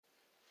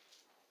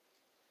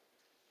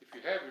If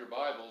you have your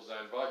Bibles,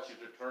 I invite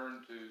you to turn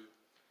to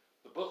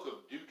the book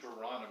of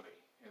Deuteronomy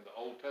in the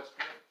Old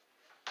Testament.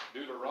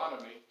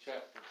 Deuteronomy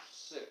chapter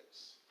 6.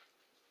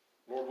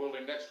 Lord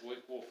willing, next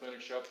week we'll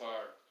finish up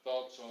our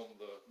thoughts on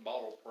the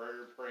model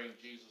prayer, praying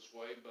Jesus'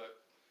 way. But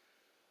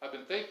I've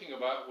been thinking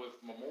about, with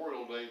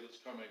Memorial Day that's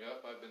coming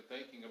up, I've been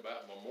thinking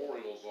about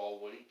memorials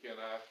all week.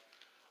 And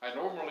I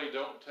normally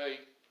don't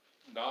take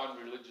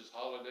non-religious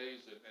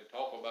holidays and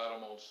talk about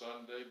them on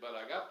Sunday, but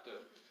I got to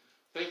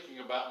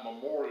thinking about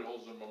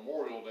memorials and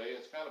Memorial Day.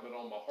 It's kind of been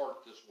on my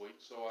heart this week,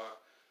 so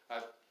I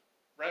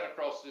ran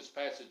across this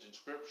passage in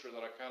Scripture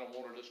that I kind of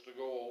wanted us to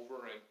go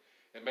over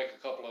and make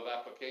a couple of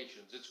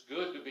applications. It's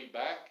good to be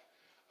back.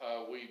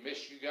 We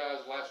missed you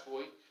guys last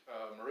week.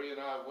 Marie and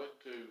I went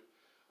to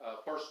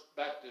First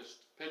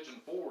Baptist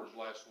Pigeon Forge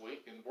last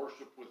week and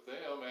worshiped with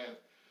them. And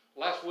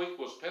last week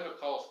was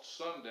Pentecost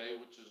Sunday,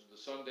 which is the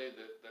Sunday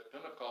that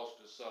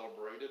Pentecost is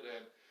celebrated.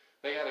 And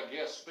they had a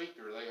guest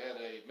speaker. They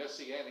had a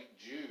Messianic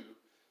Jew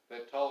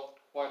that talked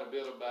quite a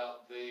bit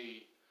about the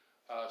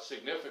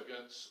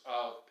significance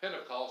of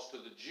Pentecost to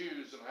the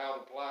Jews and how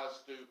it applies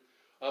to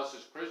us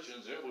as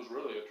Christians. It was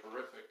really a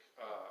terrific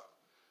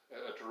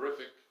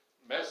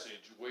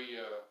message.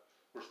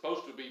 We're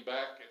supposed to be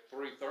back at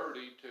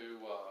 3:30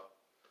 to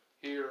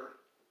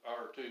hear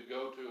or to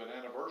go to an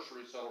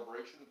anniversary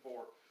celebration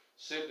for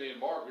Sydney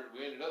and Margaret.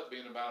 We ended up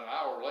being about an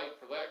hour late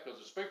for that because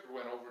the speaker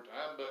went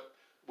overtime, but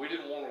we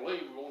didn't want to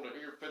leave. We wanted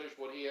to finish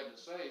what he had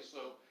to say.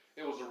 So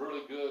it was a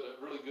really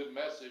good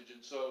message.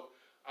 And so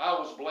I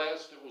was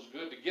blessed. It was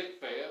good to get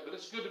fed, but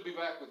it's good to be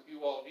back with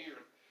you all here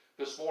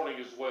this morning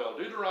as well.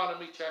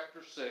 Deuteronomy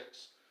chapter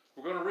 6.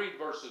 We're going to read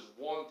verses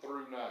 1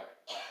 through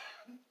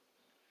 9.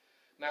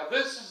 Now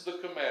this is the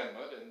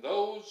commandment, and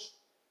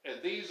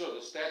these are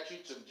the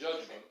statutes and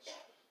judgments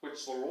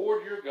which the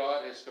Lord your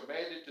God has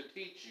commanded to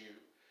teach you,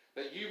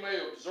 that you may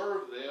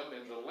observe them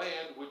in the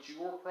land which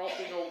you are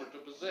crossing over to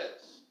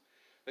possess,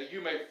 that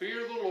you may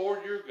fear the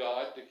Lord your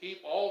God, to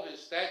keep all his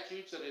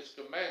statutes and his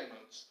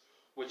commandments,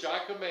 which I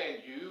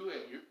command you,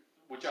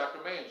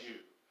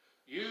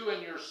 you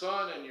and your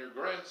son and your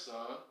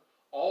grandson,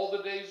 all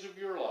the days of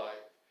your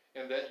life,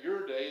 and that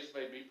your days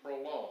may be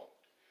prolonged.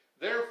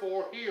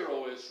 Therefore hear,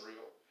 O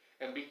Israel,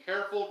 and be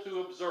careful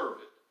to observe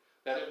it,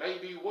 that it may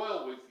be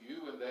well with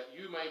you, and that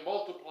you may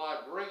multiply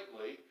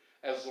greatly,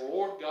 as the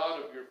Lord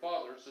God of your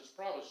fathers has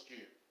promised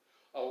you,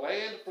 a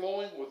land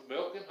flowing with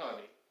milk and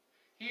honey.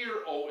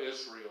 Hear, O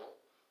Israel,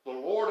 the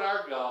Lord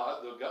our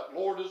God, the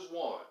Lord is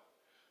one.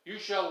 You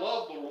shall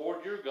love the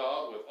Lord your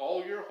God with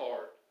all your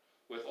heart,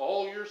 with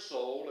all your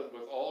soul, and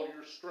with all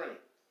your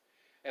strength.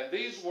 And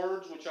these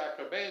words which I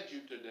command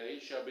you today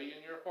shall be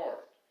in your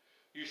heart.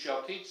 You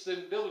shall teach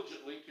them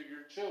diligently to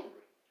your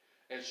children,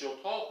 and shall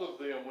talk of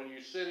them when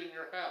you sit in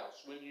your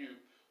house, when you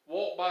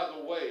walk by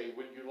the way,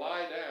 when you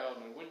lie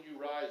down, and when you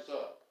rise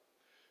up.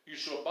 You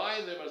shall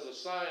bind them as a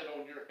sign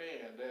on your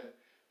hand, and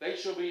they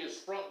shall be as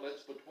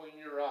frontlets between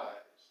your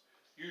eyes.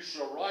 You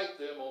shall write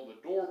them on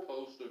the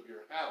doorpost of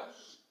your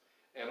house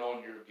and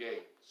on your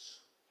gates.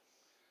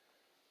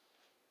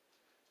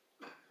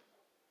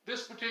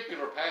 This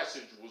particular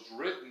passage was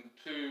written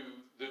to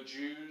the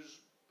Jews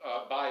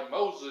by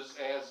Moses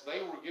as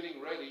they were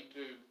getting ready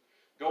to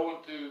go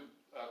into,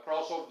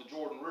 cross over the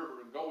Jordan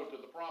River and go into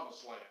the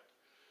Promised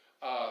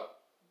Land.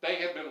 They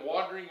had been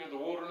wandering in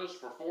the wilderness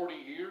for 40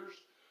 years.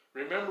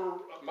 Remember,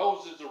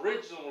 Moses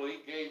originally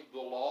gave the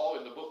law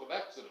in the book of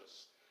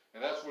Exodus,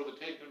 and that's where the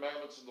Ten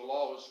Commandments and the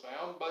law is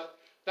found. But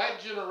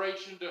that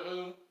generation to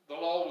whom the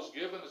law was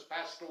given has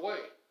passed away.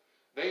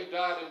 They've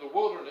died in the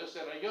wilderness,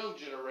 and a young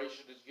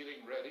generation is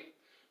getting ready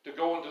to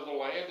go into the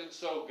land. And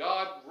so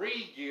God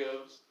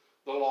re-gives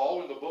the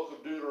law in the book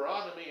of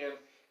Deuteronomy,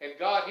 and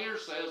God here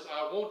says,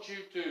 I want you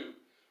to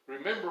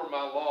remember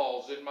my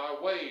laws and my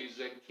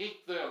ways, and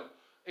keep them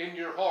in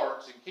your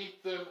hearts, and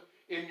keep them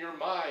in your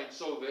mind,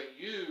 so that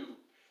you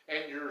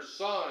and your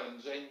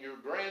sons and your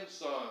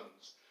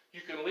grandsons,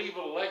 you can leave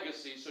a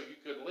legacy, so you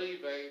can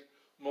leave a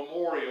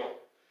memorial.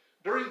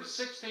 During the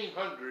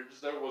 1600s,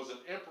 there was an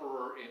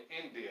emperor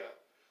in India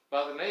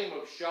by the name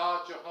of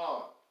Shah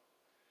Jahan.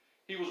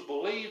 He was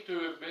believed to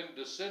have been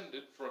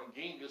descended from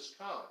Genghis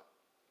Khan.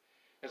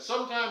 And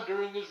sometime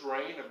during his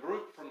reign, a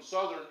group from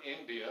southern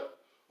India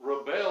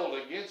rebelled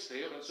against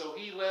him, and so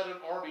he led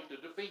an army to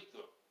defeat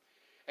them.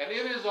 And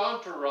in his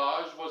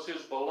entourage was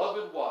his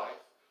beloved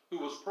wife, who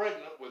was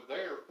pregnant with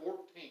their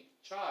 14th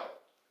child.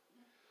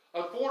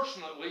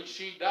 Unfortunately,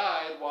 she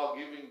died while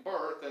giving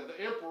birth, and the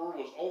emperor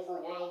was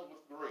overwhelmed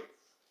with grief.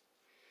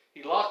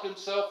 He locked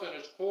himself in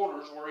his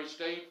quarters, where he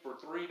stayed for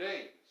 3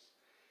 days.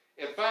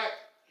 In fact,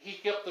 he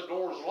kept the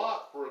doors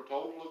locked for a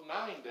total of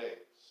 9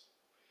 days.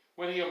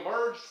 When he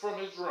emerged from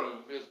his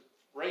room, his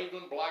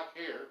raven black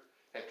hair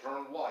had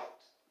turned white,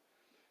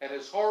 and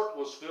his heart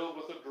was filled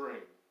with a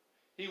dream.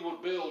 He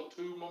would build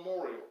 2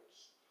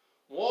 memorials.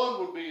 One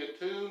would be a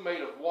tomb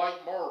made of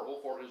white marble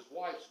for his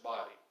wife's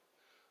body.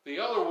 The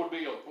other would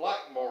be of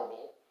black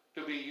marble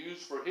to be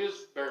used for his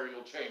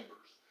burial chambers.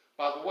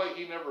 By the way,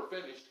 he never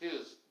finished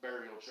his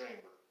burial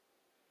chamber.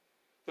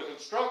 The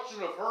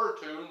construction of her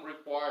tomb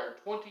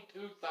required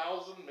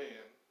 22,000 men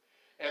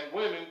and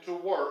women to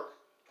work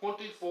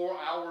 24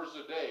 hours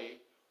a day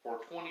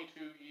for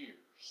 22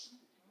 years.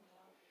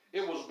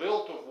 It was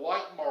built of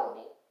white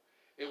marble.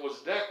 It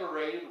was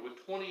decorated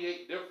with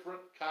 28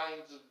 different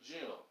kinds of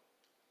gems.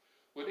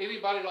 Would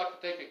anybody like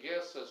to take a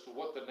guess as to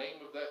what the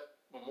name of that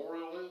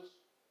memorial is?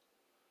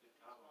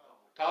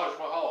 Taj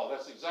Mahal.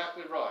 That's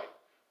exactly right.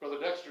 Brother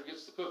Dexter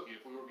gets the cookie.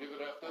 If we were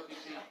giving out cookies,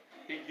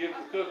 he'd give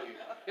the cookie.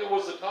 It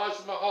was the Taj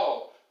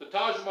Mahal. The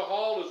Taj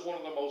Mahal is one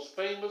of the most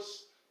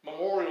famous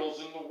memorials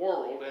in the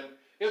world, and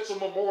it's a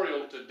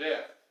memorial to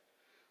death.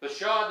 The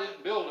Shah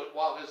didn't build it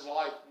while his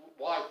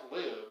wife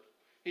lived.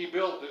 He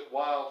built it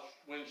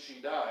when she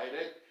died.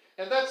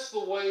 And that's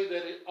the way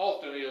that it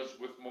often is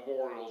with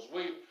memorials.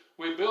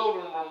 We build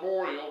a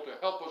memorial to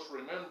help us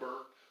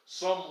remember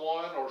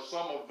someone or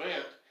some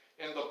event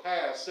in the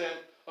past. And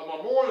a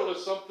memorial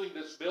is something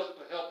that's built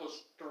to help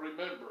us to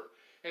remember.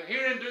 And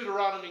here in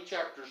Deuteronomy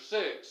chapter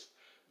 6,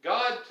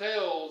 God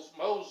tells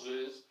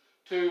Moses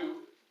to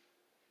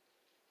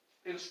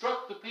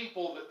instruct the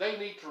people that they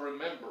need to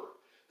remember.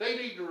 They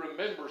need to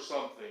remember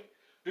something.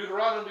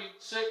 Deuteronomy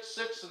 6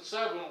 and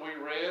 7 we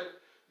read,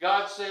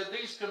 God said,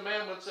 "These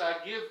commandments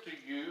I give to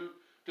you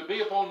to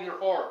be upon your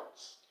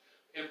hearts.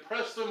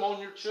 Impress them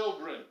on your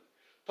children.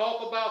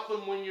 Talk about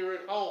them when you're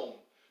at home.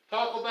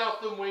 Talk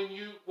about them when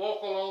you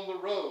walk along the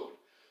road.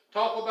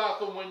 Talk about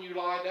them when you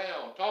lie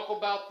down. Talk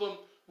about them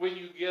when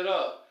you get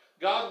up."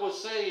 God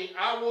was saying,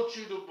 I want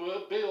you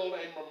to build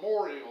a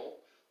memorial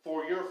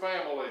for your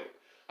family.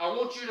 I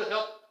want you to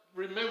help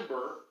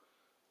remember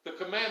the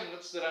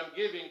commandments that I'm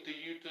giving to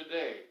you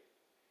today.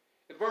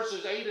 In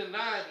verses 8 and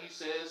 9, he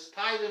says,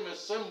 "Tie them as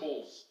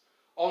symbols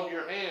on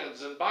your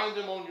hands and bind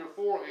them on your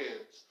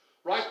foreheads.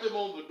 Write them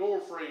on the door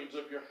frames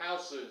of your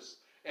houses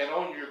and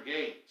on your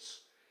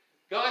gates."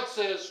 God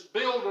says,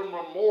 build a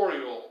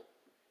memorial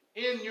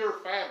in your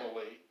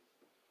family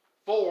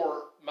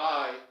for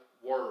my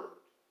word.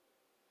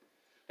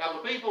 Now,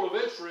 the people of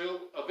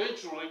Israel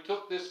eventually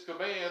took this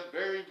command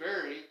very,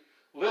 very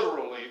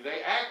literally.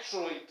 They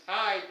actually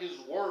tied his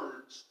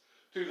words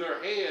to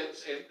their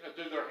heads and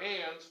to their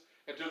hands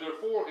and to their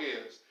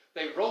foreheads.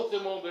 They wrote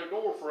them on their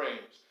door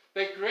frames.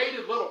 They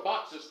created little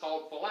boxes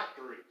called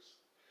phylacteries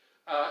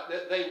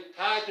that they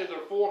tied to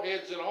their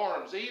foreheads and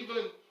arms.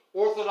 Even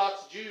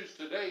Orthodox Jews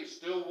today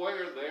still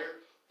wear their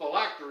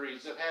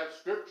phylacteries that have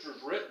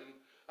scriptures written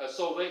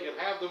so they can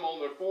have them on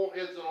their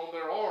foreheads and on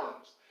their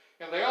arms.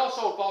 And they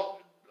also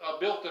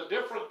built a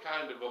different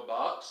kind of a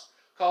box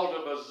called a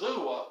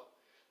mezuzah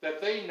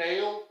that they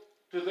nailed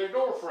to their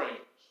door frames.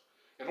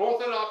 And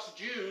Orthodox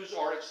Jews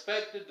are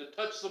expected to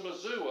touch the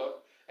mezuzah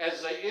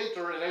as they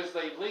enter and as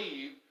they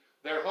leave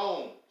their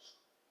homes.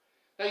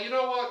 Now, you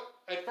know what?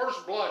 At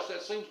first blush,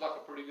 that seems like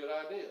a pretty good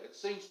idea. It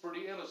seems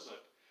pretty innocent.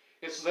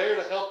 It's there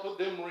to help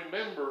them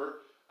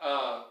remember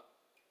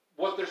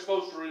what they're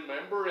supposed to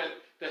remember and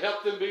to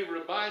help them be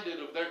reminded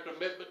of their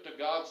commitment to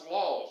God's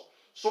laws.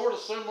 Sort of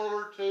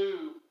similar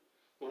to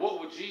what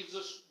would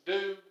Jesus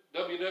do?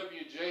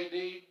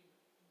 WWJD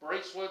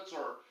bracelets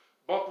or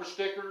bumper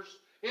stickers.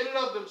 In and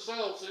of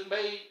themselves, it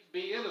may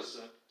be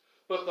innocent.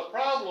 But the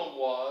problem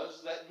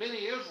was that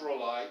many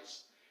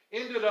Israelites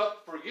ended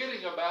up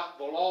forgetting about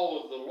the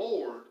law of the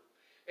Lord,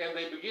 and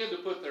they began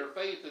to put their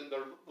faith in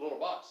their little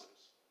boxes.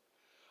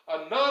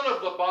 None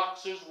of the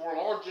boxes were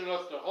large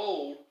enough to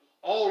hold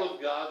all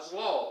of God's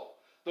law.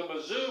 The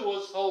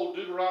mezuzahs hold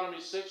Deuteronomy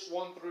 6,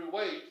 1 through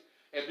 8,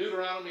 and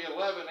Deuteronomy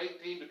 11,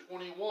 18 to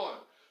 21.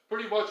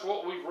 Pretty much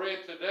what we've read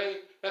today,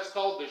 that's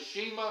called the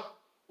Shema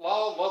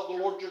law. Love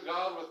the Lord your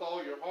God with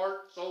all your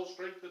heart, soul,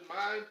 strength, and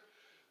mind.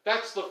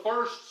 That's the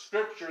first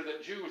scripture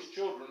that Jewish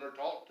children are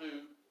taught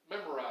to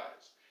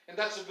memorize. And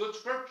that's a good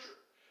scripture.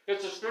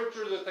 It's a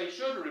scripture that they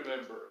should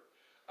remember.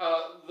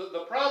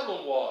 The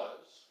problem was,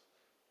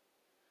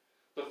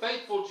 the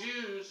faithful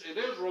Jews in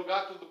Israel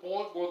got to the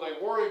point where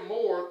they worried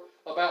more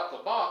about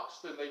the box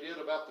than they did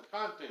about the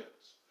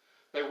contents.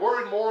 They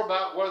worried more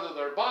about whether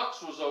their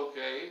box was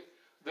okay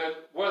than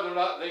whether or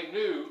not they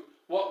knew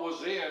what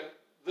was in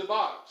the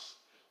box.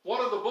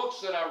 One of the books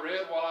that I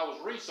read while I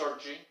was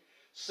researching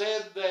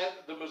said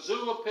that the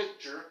mezuzah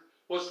picture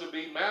was to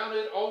be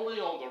mounted only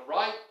on the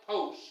right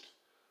post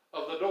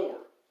of the door.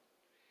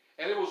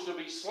 And it was to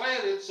be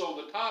slanted so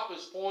the top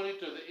is pointed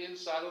to the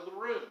inside of the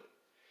room.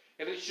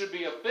 And it should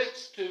be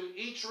affixed to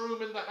each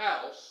room in the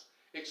house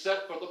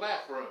except for the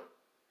bathroom.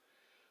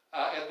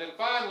 And then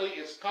finally,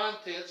 its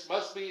contents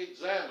must be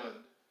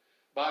examined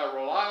by a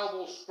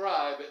reliable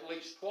scribe at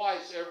least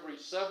twice every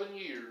 7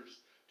 years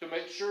to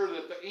make sure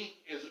that the ink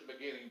isn't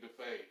beginning to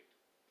fade.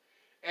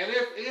 And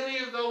if any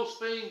of those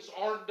things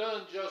aren't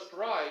done just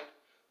right,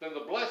 then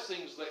the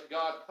blessings that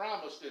God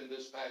promised in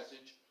this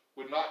passage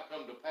would not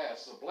come to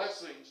pass. The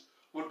blessings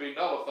would be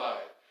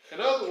nullified.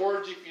 In other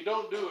words, if you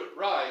don't do it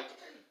right,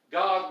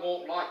 God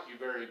won't like you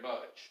very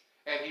much,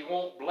 and he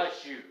won't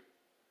bless you.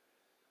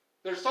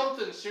 There's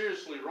something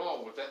seriously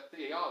wrong with that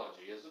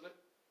theology, isn't it?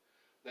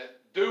 That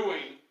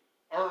doing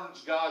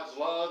earns God's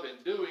love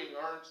and doing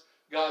earns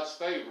God's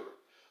favor.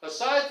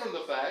 Aside from the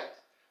fact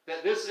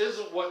that this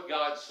isn't what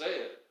God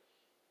said.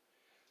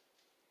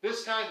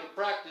 This kind of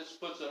practice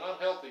puts an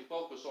unhealthy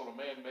focus on a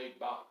man-made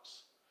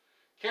box.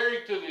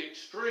 Carried to the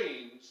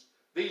extremes,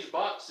 these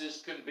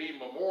boxes can be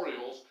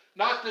memorials,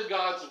 not to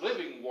God's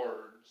living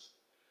words,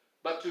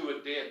 but to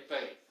a dead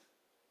faith.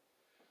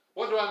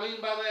 What do I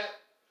mean by that?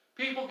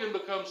 People can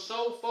become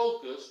so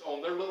focused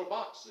on their little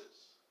boxes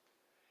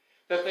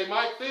that they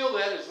might feel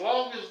that as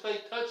long as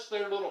they touch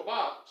their little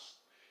box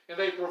and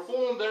they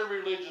perform their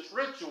religious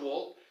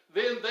ritual,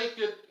 then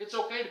it's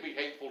okay to be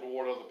hateful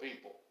toward other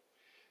people.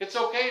 It's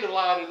okay to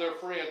lie to their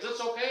friends.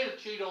 It's okay to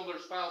cheat on their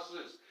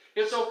spouses.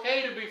 It's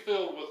okay to be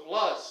filled with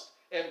lust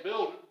and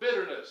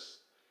bitterness,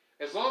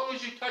 as long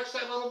as you touch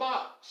that little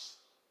box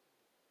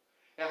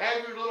and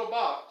have your little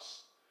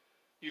box.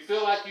 You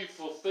feel like you've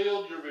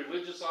fulfilled your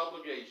religious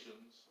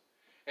obligations,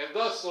 and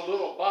thus the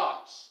little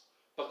box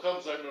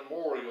becomes a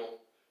memorial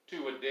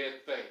to a dead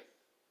faith.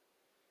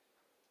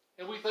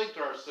 And we think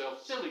to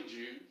ourselves, silly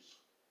Jews.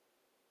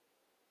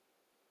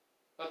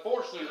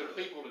 Unfortunately, there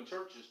are people in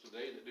churches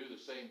today that do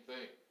the same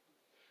thing.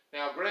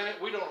 Now,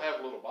 granted, we don't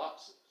have little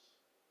boxes,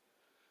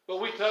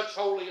 but we touch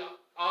holy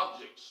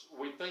objects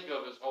we think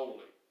of as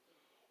holy.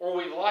 Or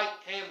we light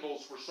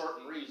candles for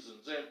certain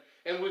reasons.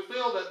 And we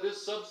feel that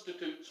this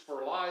substitutes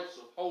for lives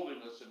of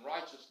holiness and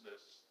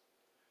righteousness.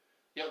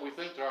 Yet we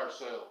think to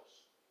ourselves,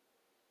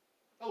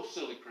 oh,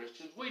 silly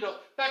Christians,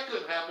 that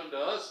couldn't happen to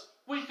us.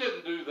 We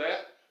couldn't do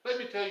that. Let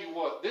me tell you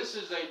what, this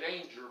is a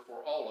danger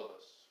for all of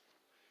us.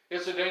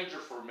 It's a danger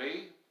for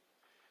me.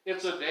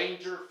 It's a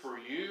danger for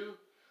you.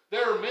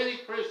 There are many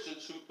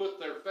Christians who put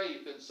their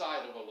faith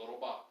inside of a little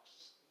box.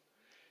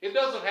 It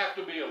doesn't have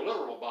to be a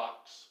literal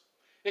box.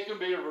 It can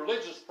be a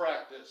religious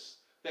practice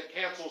that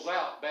cancels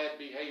out bad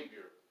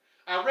behavior.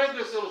 I read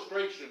this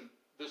illustration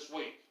this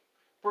week.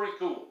 Pretty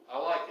cool. I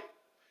like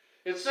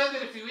it. It said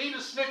that if you eat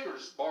a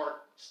Snickers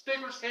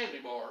candy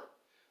bar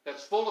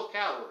that's full of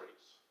calories,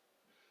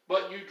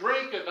 but you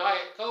drink a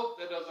Diet Coke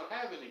that doesn't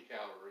have any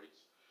calories,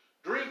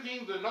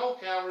 drinking the no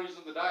calories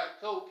in the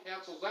Diet Coke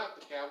cancels out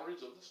the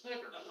calories of the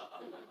Snickers.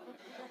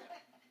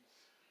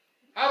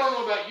 I don't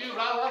know about you,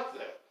 but I like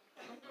that.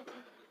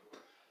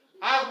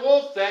 I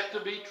want that to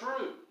be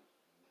true.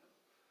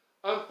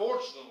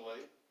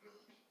 Unfortunately,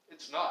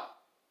 it's not.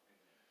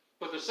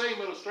 But the same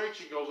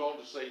illustration goes on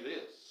to say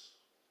this.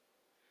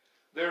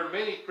 There are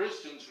many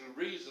Christians who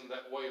reason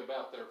that way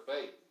about their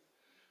faith.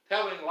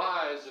 Telling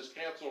lies is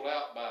canceled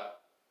out by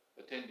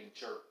attending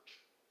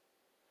church.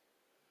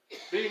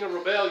 Being a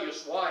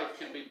rebellious wife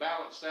can be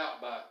balanced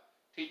out by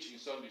teaching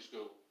Sunday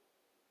school.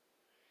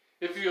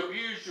 If you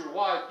abuse your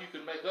wife, you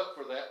can make up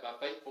for that by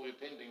faithfully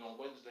attending on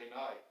Wednesday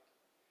night.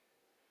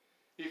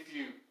 If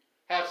you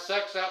have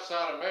sex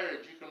outside of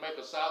marriage, you can make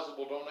a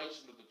sizable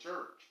donation to the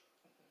church,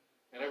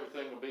 and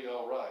everything will be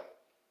all right.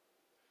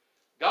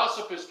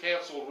 Gossip is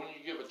canceled when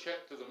you give a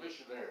check to the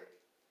missionary.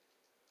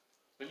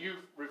 When you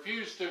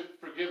refuse to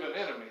forgive an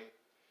enemy,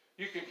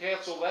 you can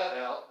cancel that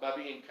out by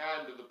being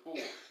kind to the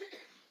poor.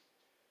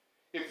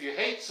 If you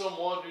hate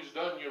someone who's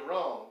done you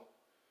wrong,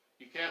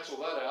 you cancel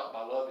that out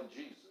by loving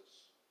Jesus.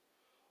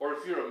 Or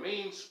if you're a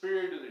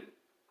mean-spirited and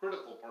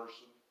critical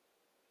person,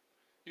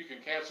 you can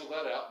cancel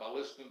that out by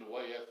listening to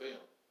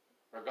WAY-FM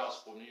or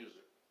gospel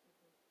music.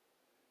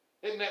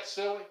 Isn't that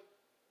silly?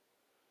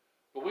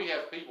 But we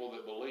have people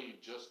that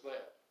believe just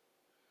that.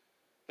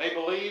 They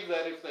believe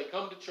that if they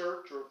come to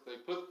church, or if they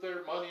put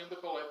their money in the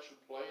collection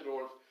plate,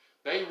 or if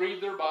they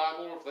read their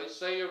Bible, or if they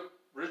say a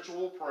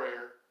ritual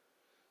prayer,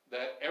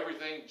 that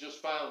everything's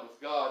just fine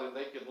with God and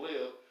they can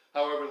live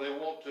however they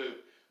want to.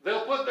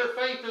 They'll put their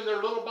faith in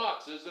their little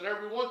boxes, and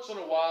every once in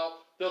a while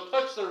they'll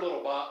touch their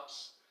little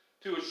box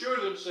to assure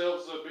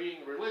themselves they're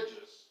being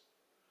religious.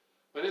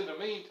 But in the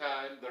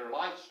meantime, their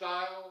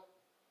lifestyle,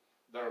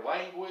 their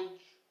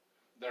language,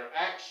 their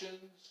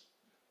actions,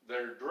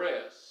 their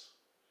dress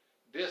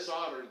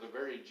dishonor the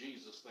very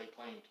Jesus they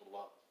claim to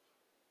love.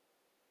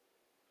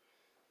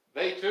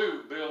 They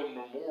too build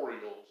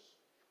memorials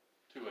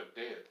to a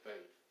dead faith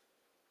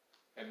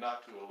and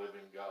not to a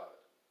living God.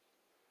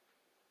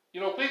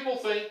 You know, people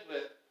think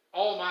that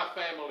all my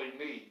family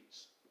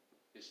needs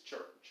is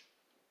church.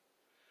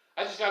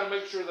 I just got to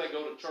make sure they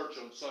go to church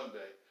on Sunday.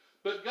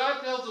 But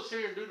God tells us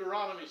here in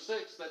Deuteronomy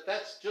 6 that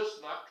that's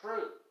just not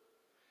true.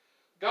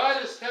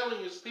 God is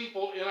telling his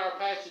people in our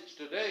passage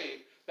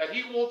today that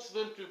he wants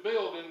them to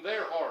build in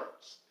their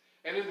hearts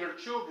and in their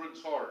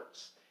children's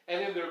hearts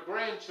and in their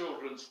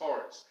grandchildren's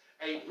hearts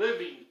a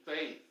living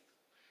faith.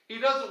 He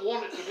doesn't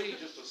want it to be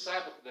just a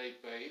Sabbath day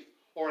faith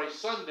or a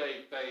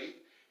Sunday faith.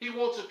 He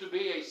wants it to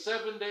be a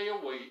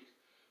 7-day-a-week,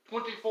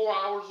 24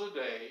 hours a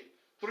day,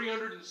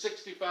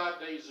 365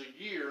 days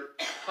a year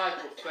type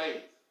of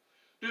faith.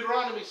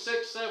 Deuteronomy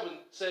 6:7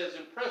 says,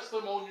 impress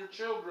them on your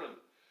children.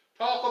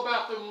 Talk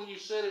about them when you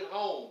sit at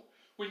home,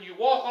 when you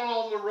walk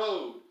along the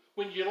road,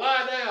 when you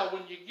lie down,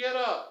 when you get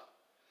up.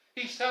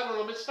 He's telling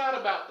them it's not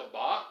about the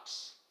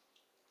box.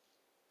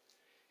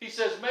 He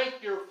says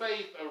make your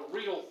faith a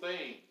real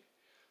thing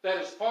that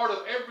is part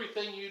of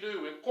everything you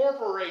do.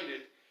 Incorporate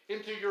it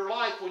into your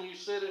life when you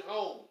sit at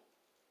home.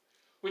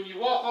 when you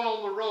walk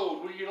on the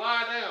road, when you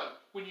lie down,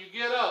 when you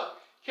get up.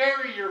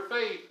 Carry your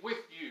faith with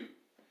you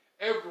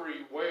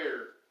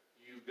everywhere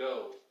you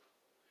go.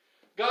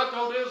 God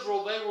told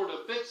Israel they were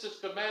to fix His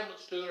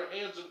commandments to their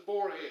hands and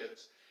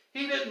foreheads.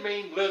 He didn't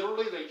mean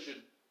literally they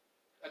should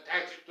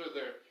attach it to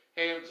their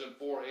hands and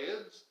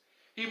foreheads.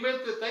 He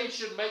meant that they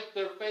should make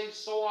their faith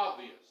so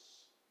obvious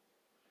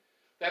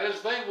that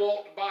as they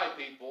walked by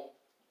people,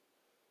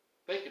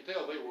 they could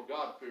tell they were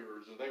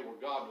God-fearers and they were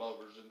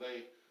God-lovers, and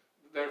they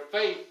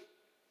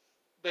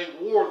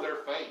wore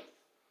their faith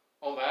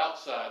on the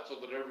outside so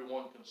that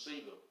everyone can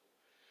see them.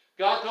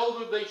 God told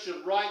them they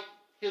should write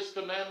His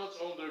commandments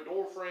on their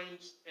door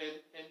frames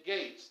and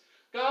gates.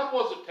 God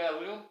wasn't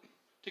telling them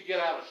to get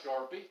out a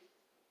Sharpie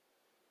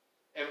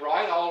and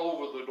write all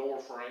over the door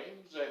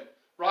frames and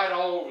write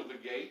all over the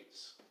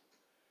gates.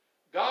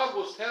 God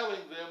was telling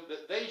them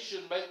that they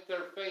should make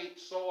their faith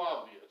so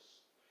obvious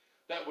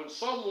that when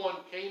someone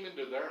came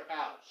into their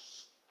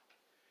house,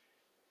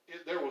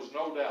 there was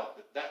no doubt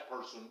that that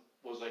person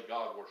was a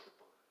God worshiper.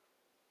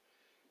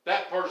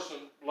 That person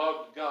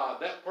loved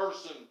God. That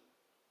person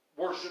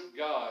worshiped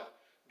God.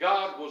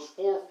 God was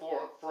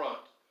forefront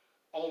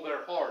on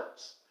their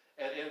hearts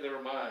and in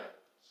their minds.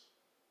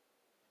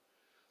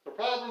 The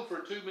problem for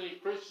too many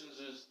Christians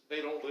is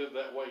they don't live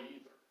that way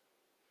either.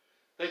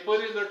 They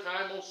put in their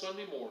time on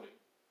Sunday morning.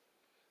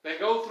 They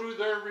go through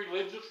their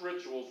religious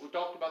rituals. We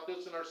talked about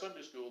this in our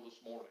Sunday school this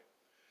morning.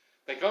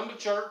 They come to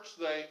church,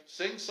 they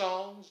sing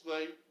songs,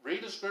 they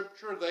read a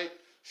scripture, they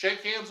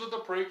shake hands with the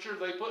preacher,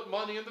 they put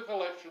money in the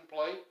collection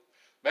plate.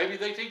 Maybe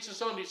they teach a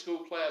Sunday school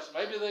class.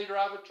 Maybe they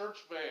drive a church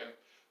van.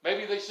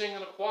 Maybe they sing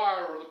in a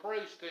choir or the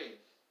praise team.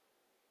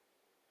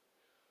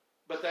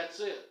 But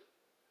that's it.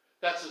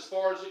 That's as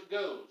far as it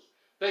goes.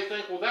 They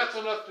think, well, that's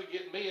enough to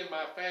get me and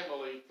my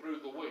family through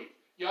the week.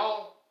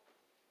 Y'all,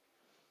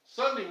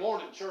 Sunday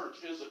morning church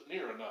isn't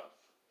near enough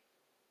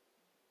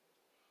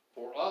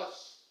for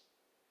us,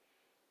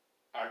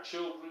 our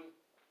children,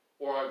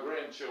 or our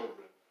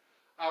grandchildren.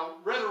 I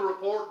read a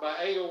report by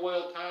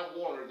AOL Time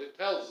Warner that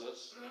tells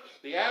us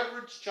the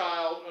average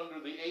child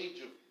under the age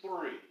of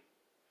 3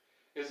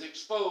 is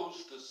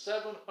exposed to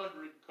 700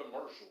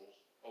 commercials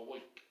a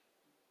week.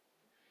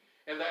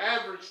 And the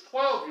average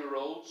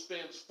 12-year-old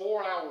spends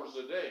 4 hours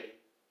a day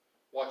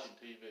watching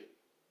TV.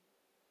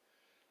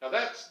 Now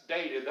that's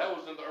dated. That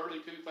was in the early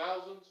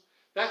 2000s.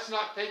 That's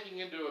not taking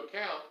into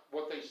account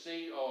what they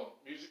see on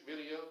music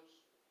videos,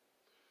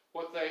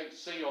 what they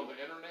see on the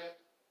internet.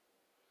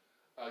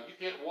 You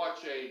can't watch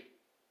a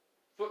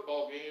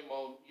football game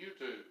on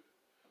YouTube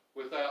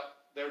without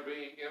there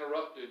being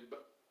interrupted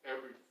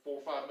every 4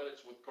 or 5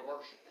 minutes with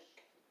commercials.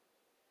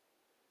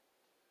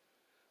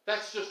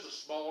 That's just a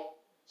small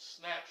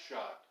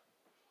snapshot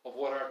of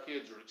what our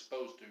kids are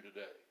exposed to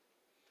today.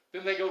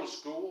 Then they go to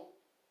school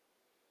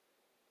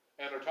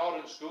and are taught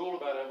in school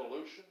about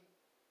evolution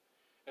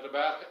and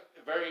about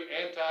very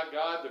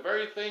anti-God, the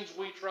very things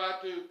we try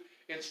to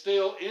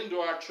instill into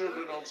our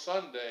children on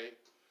Sunday,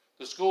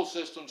 the school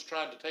system's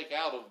trying to take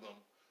out of them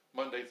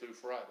Monday through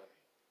Friday.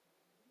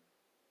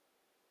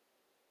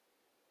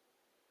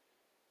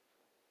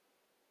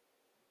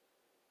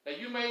 Now,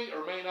 you may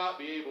or may not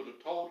be able to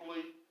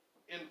totally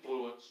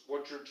influence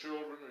what your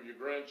children or your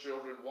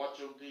grandchildren watch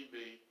on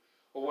TV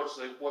or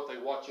what they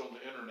watch on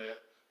the internet.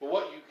 But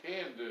what you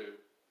can do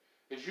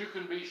is you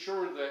can be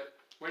sure that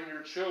when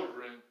your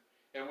children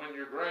and when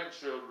your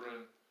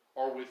grandchildren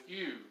are with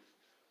you,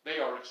 they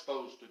are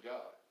exposed to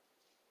God.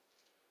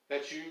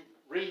 That you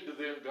read to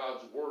them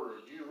God's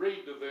Word. You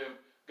read to them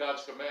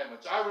God's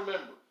commandments. I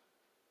remember,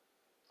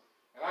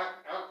 and I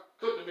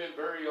couldn't have been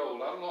very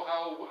old. I don't know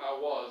how old I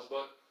was,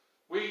 but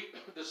we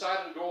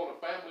decided to go on a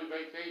family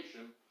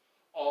vacation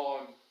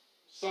on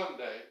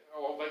Sunday,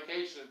 on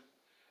vacation.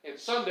 And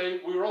Sunday,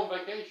 we were on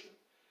vacation.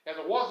 And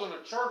there wasn't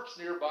a church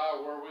nearby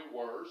where we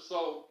were,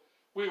 so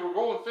we were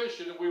going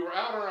fishing, and we were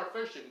out on our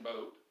fishing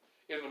boat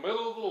in the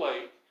middle of the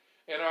lake.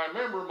 And I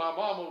remember my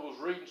mama was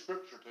reading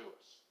scripture to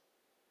us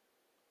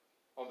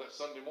on that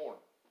Sunday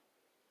morning.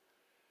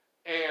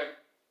 And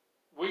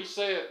we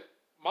said,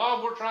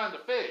 Mom, we're trying to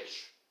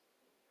fish.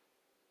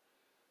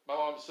 My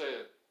mom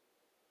said,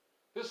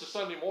 this is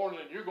Sunday morning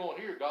and you're going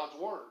to hear God's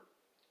Word.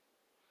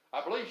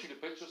 I believe she'd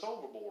have pitched us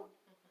overboard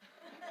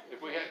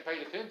if we hadn't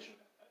paid attention.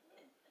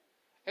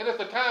 And at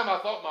the time I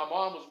thought my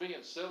mom was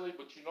being silly,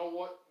 but you know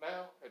what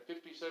now, at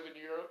 57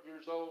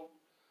 years old,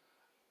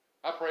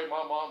 I pray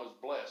my mom is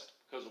blessed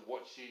because of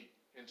what she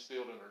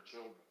instilled in her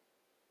children.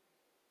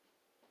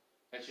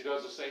 And she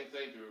does the same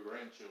thing to her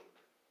grandchildren.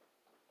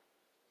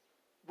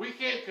 We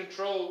can't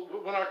control,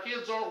 when our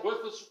kids aren't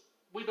with us,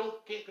 we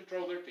can't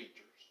control their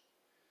teachers.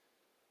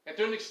 And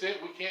to an extent,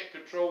 we can't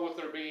control what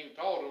they're being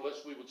taught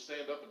unless we would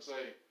stand up and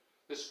say,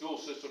 this school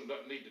system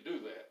doesn't need to do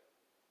that.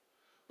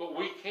 But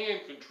we can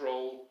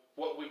control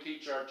what we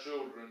teach our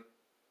children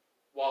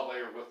while they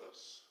are with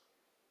us.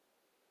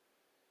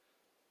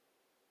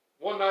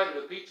 One night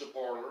at a pizza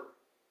parlor,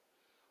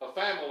 a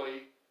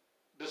family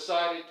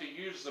decided to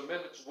use the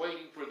minutes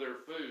waiting for their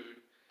food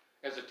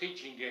as a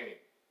teaching game.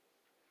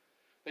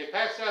 They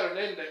passed out an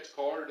index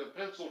card and a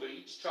pencil to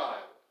each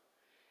child.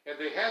 And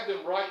they had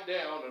them write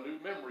down a new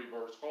memory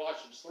verse,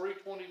 Colossians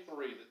 3:23,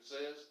 that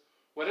says,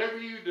 whatever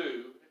you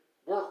do,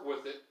 work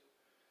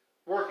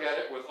at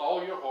it with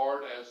all your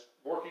heart as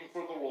working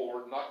for the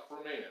Lord, not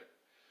for men.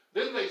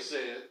 Then they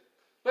said,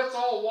 let's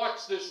all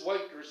watch this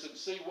waitress and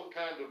see what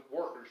kind of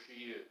worker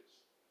she is.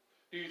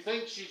 Do you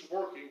think she's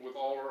working with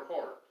all her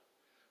heart?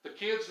 The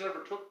kids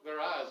never took their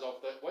eyes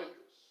off that waitress.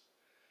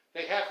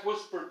 They half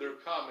whispered their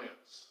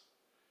comments.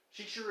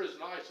 She sure is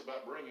nice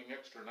about bringing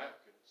extra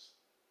napkins.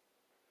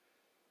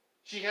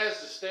 She has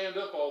to stand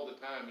up all the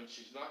time and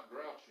she's not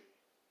grouchy.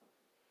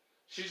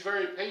 She's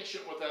very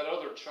patient with that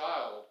other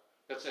child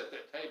that's at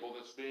that table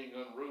that's being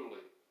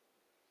unruly.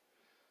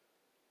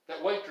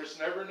 That waitress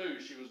never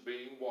knew she was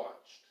being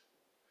watched.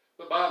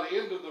 But by the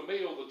end of the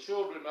meal, the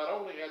children not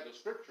only had the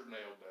scripture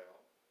nailed down,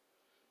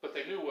 but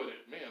they knew what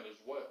it meant as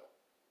well.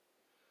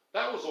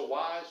 That was a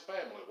wise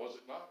family, was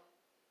it not?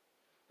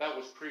 That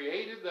was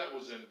creative, that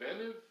was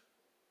inventive.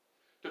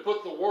 To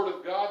put the Word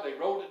of God, they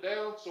wrote it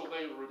down so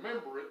they would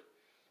remember it.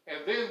 And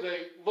then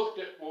they looked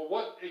at, well,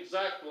 what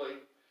exactly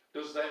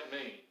does that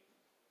mean?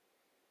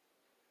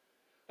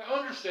 Now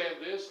understand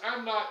this,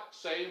 I'm not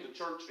saying the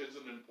church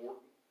isn't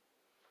important.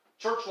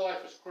 Church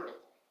life is critical.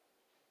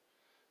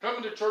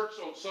 Coming to church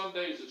on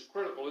Sundays is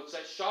critical. It's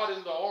that shot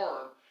in the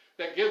arm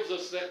that gives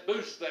us that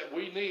boost that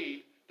we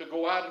need to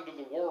go out into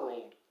the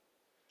world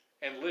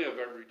and live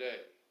every day.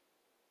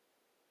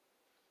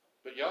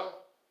 But y'all,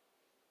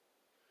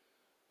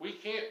 we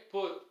can't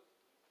put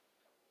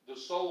the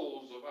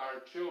souls of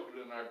our children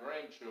and our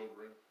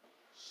grandchildren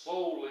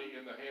solely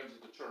in the hands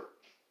of the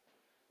church,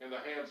 in the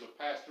hands of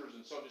pastors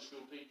and Sunday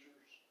school teachers.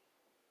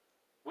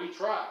 We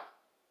try,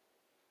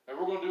 and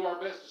we're going to do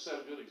our best to set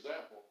a good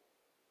example.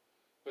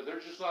 But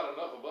there's just not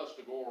enough of us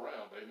to go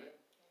around, amen?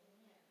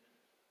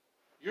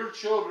 Your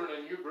children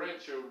and your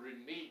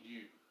grandchildren need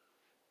you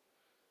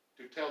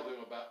to tell them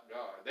about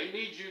God. They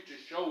need you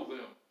to show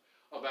them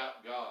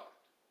about God.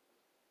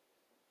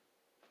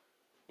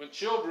 When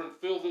children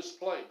fill this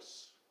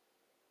place,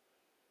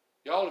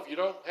 y'all, if you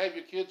don't have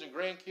your kids and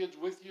grandkids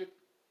with you,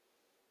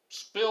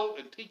 spill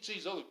and teach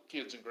these other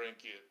kids and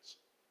grandkids.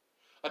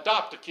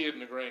 Adopt a kid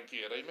and a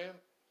grandkid, amen?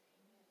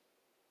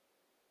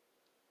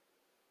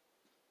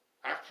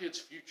 Our kids'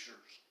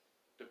 futures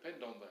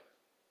depend on that.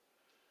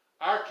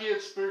 Our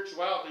kids'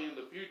 spirituality in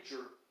the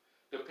future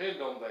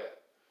depend on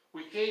that.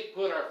 We can't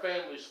put our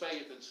family's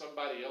faith in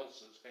somebody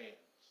else's hands.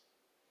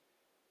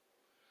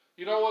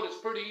 You know what? It's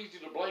pretty easy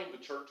to blame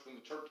the church when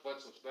the church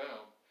lets us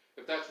down,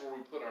 if that's where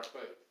we put our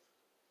faith.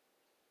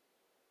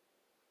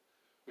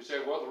 We say,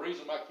 well, the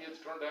reason my kids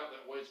turned out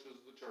that way is because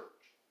of the church.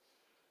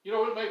 You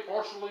know, it may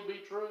partially be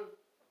true,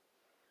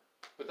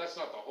 but that's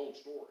not the whole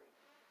story.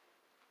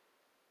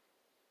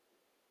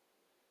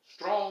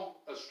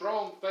 A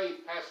strong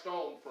faith passed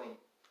on from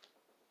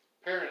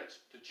parents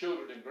to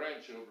children and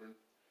grandchildren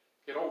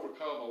can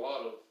overcome a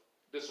lot of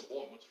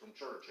disappointments from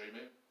church,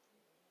 amen?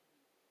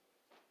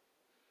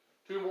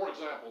 Two more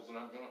examples and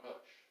I'm going to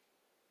hush.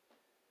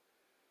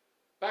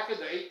 Back in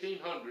the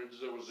 1800s,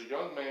 there was a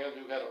young man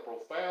who had a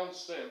profound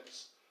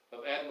sense of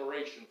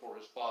admiration for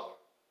his father.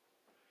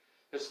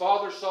 His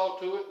father saw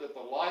to it that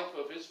the life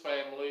of his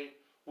family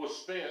was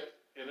spent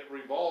and it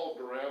revolved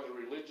around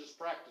the religious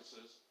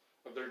practices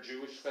of their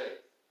Jewish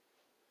faith.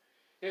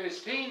 In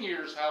his teen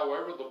years,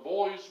 however,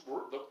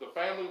 the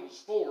family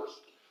was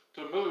forced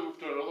to move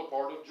to another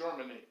part of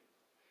Germany.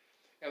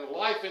 And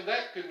life in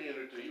that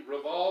community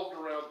revolved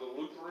around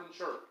the Lutheran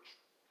Church.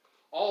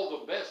 All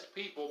the best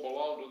people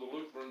belonged to the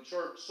Lutheran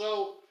Church.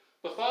 So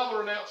the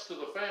father announced to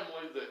the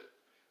family that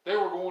they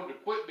were going to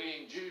quit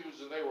being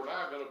Jews and they were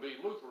now going to be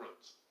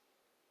Lutherans.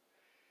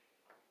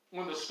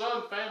 When the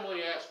stunned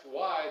family asked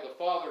why, the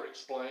father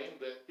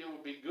explained that it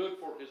would be good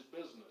for his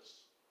business.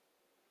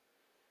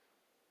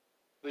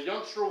 The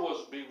youngster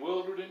was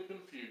bewildered and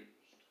confused,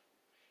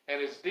 and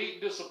his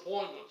deep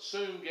disappointment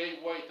soon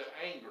gave way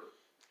to anger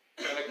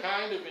and a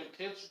kind of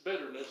intense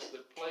bitterness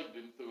that plagued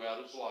him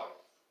throughout his life.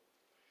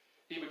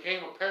 He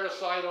became a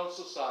parasite on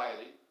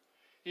society.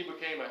 He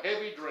became a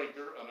heavy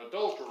drinker, an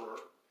adulterer.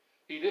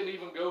 He didn't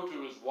even go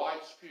to his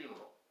wife's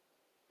funeral.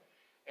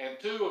 And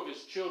 2 of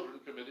his children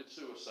committed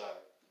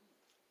suicide.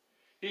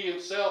 He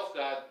himself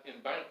died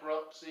in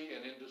bankruptcy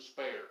and in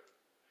despair.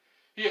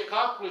 He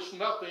accomplished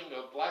nothing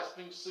of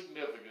lasting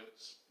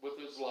significance with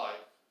his life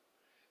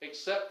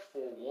except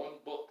for one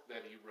book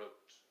that he wrote.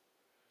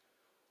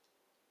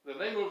 The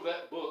name of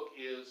that book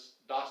is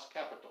Das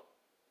Kapital.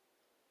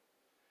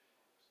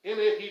 In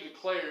it, he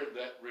declared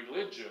that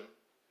religion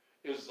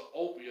is the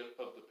opiate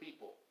of the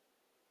people.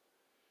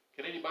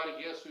 Can anybody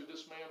guess who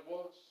this man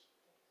was?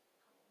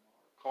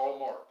 Karl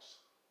Marx.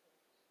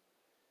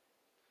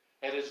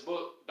 And his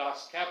book,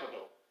 Das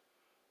Kapital,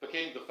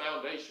 became the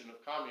foundation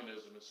of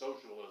communism and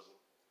socialism.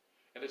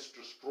 And it's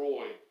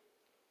destroyed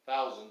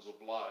thousands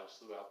of lives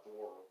throughout the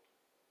world.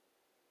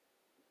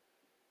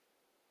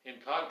 In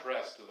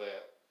contrast to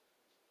that,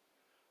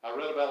 I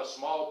read about a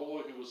small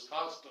boy who was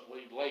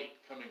constantly late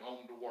coming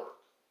home to work,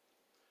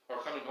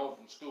 or coming home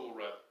from school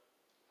rather.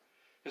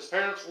 His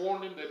parents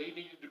warned him that he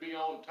needed to be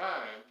on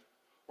time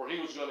or he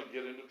was going to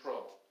get into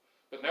trouble.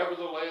 But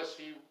nevertheless,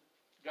 he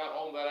got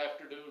home that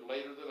afternoon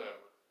later than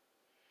ever.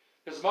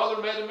 His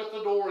mother met him at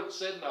the door and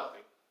said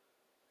nothing.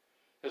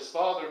 His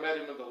father met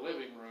him in the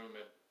living room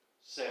and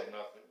said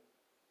nothing.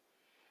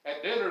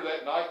 At dinner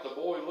that night, the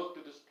boy looked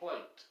at his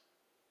plate.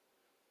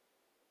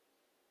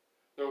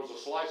 There was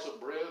a slice of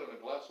bread and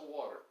a glass of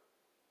water.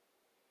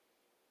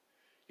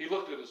 He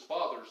looked at his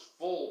father's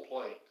full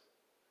plate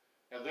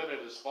and then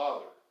at his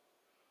father,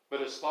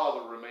 but his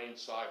father remained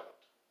silent.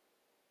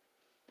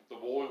 The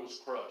boy was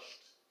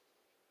crushed.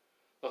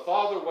 The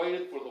father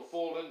waited for the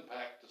full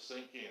impact to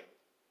sink in.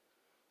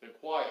 Then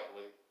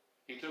quietly,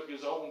 he took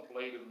his own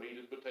plate of meat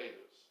and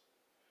potatoes.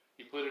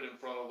 He put it in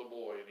front of the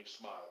boy and he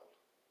smiled.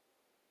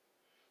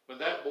 When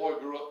that boy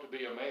grew up to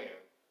be a man,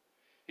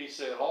 he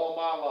said, all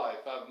my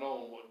life I've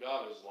known what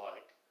God is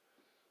like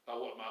by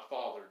what my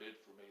father did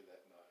for me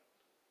that night.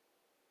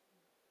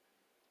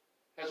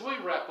 As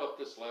we wrap up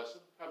this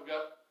lesson, I've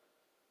got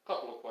a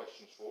couple of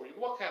questions for you.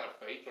 What kind of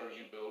faith are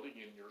you building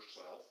in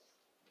yourself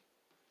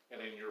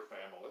and in your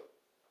family?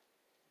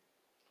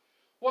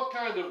 What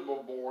kind of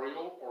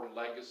memorial or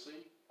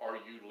legacy are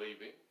you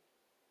leaving?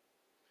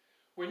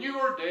 When you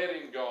are dead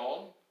and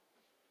gone,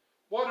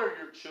 what are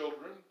your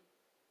children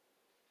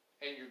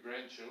and your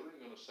grandchildren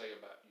going to say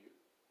about you?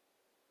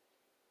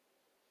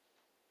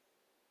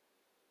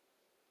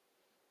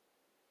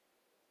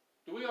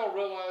 Do we all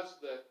realize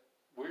that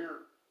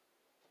we're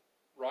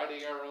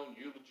writing our own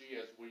eulogy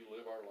as we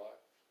live our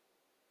life?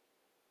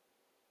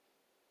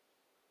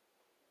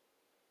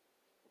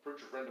 A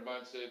preacher friend of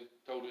mine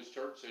told his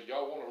church,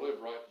 y'all want to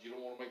live right because you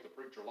don't want to make the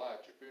preacher lie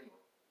at your funeral.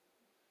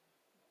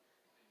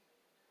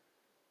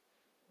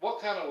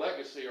 What kind of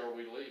legacy are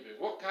we leaving?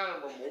 What kind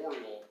of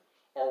memorial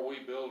are we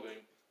building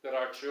that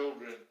our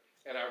children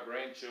and our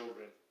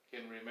grandchildren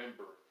can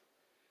remember?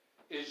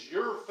 Is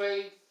your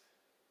faith,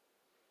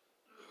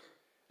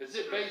 is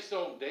it based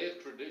on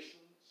dead traditions?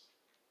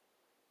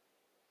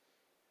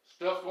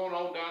 Stuff going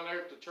on down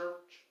there at the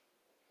church?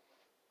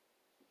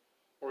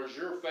 Or is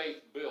your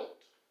faith built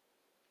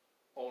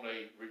on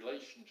a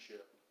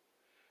relationship,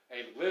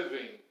 a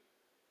living,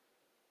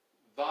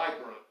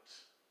 vibrant,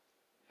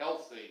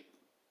 healthy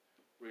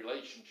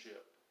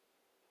relationship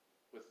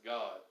with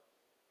God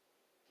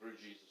through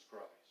Jesus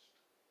Christ?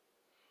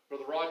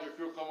 Brother Roger, if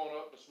you'll come on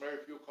up, Miss Mary,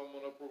 if you'll come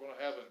on up, we're going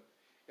to have an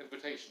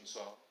invitation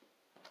song.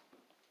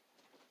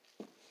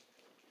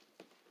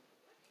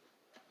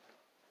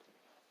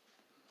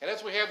 And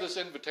as we have this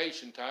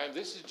invitation time,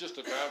 this is just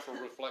a time for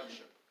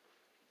reflection.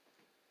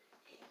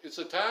 It's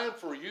a time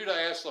for you to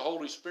ask the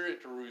Holy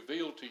Spirit to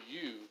reveal to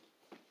you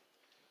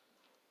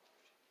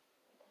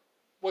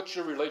what's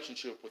your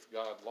relationship with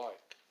God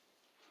like.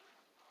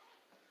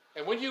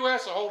 And when you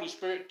ask the Holy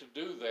Spirit to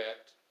do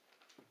that,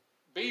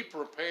 be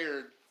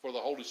prepared for the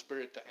Holy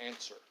Spirit to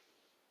answer.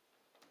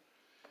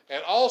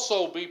 And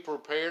also be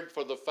prepared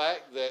for the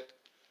fact that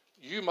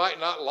you might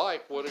not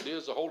like what it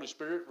is the Holy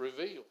Spirit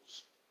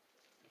reveals.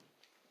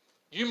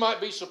 You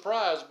might be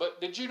surprised, but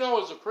did you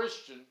know as a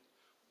Christian,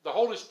 the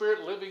Holy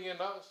Spirit living in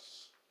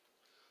us,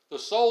 the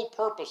sole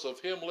purpose of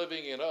Him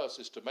living in us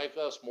is to make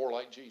us more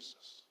like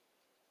Jesus.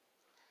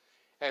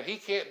 And He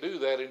can't do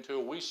that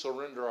until we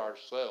surrender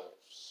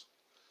ourselves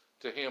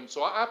to Him.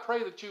 So I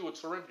pray that you would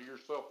surrender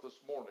yourself this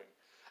morning.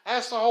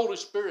 Ask the Holy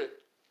Spirit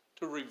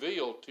to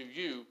reveal to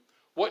you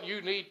what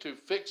you need to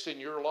fix in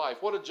your life,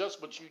 what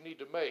adjustments you need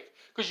to make.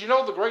 Because you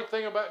know the great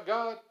thing about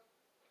God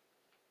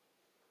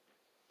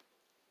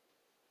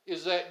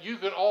is that you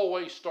can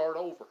always start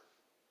over.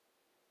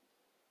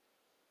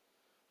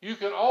 You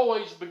can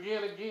always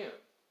begin again.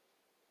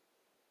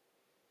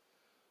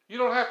 You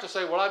don't have to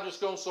say, well, I've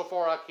just gone so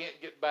far I can't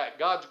get back.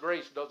 God's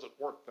grace doesn't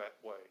work that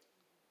way.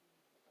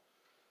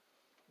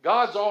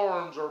 God's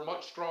arms are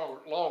much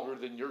longer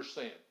than your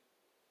sin.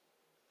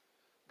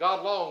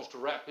 God longs to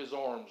wrap His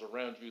arms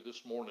around you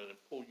this morning and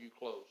pull you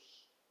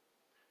close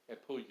and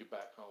pull you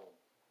back home.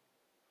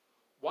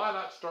 Why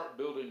not start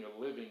building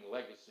a living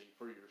legacy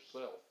for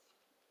yourself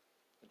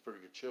and for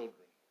your children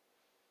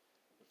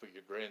and for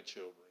your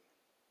grandchildren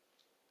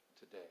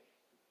today?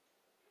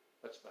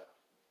 Let's bow.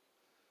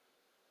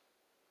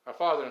 Our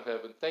Father in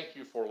heaven, thank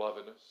you for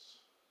loving us.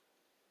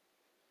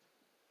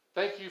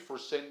 Thank you for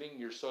sending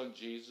your Son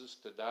Jesus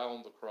to die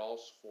on the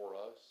cross for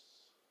us.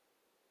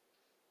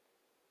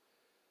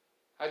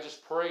 I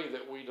just pray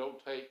that we don't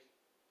take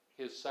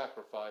His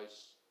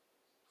sacrifice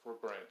for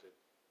granted.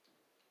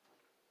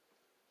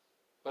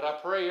 But I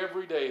pray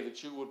every day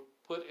that you would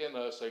put in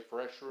us a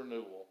fresh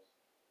renewal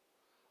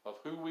of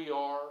who we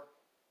are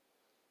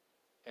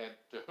and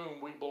to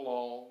whom we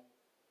belong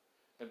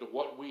and to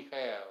what we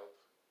have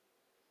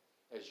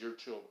as your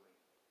children.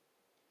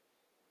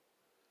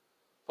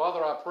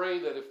 Father, I pray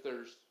that if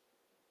there's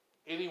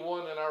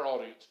anyone in our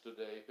audience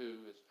today who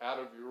is out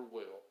of your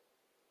will,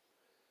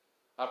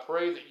 I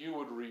pray that you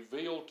would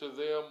reveal to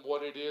them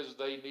what it is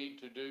they need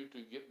to do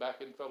to get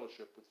back in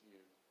fellowship with you.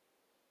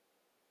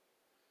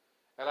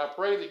 And I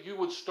pray that you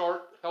would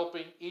start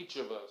helping each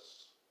of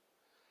us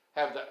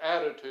have the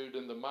attitude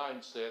and the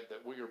mindset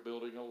that we are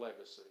building a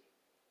legacy.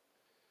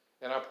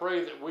 And I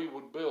pray that we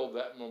would build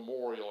that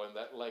memorial and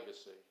that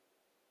legacy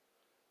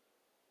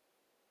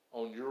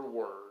on your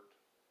word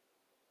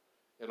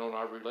and on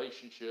our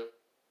relationship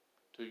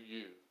to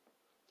you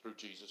through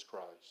Jesus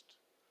Christ.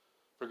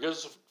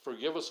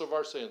 Forgive us of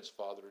our sins,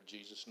 Father, in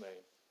Jesus'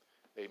 name.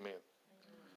 Amen.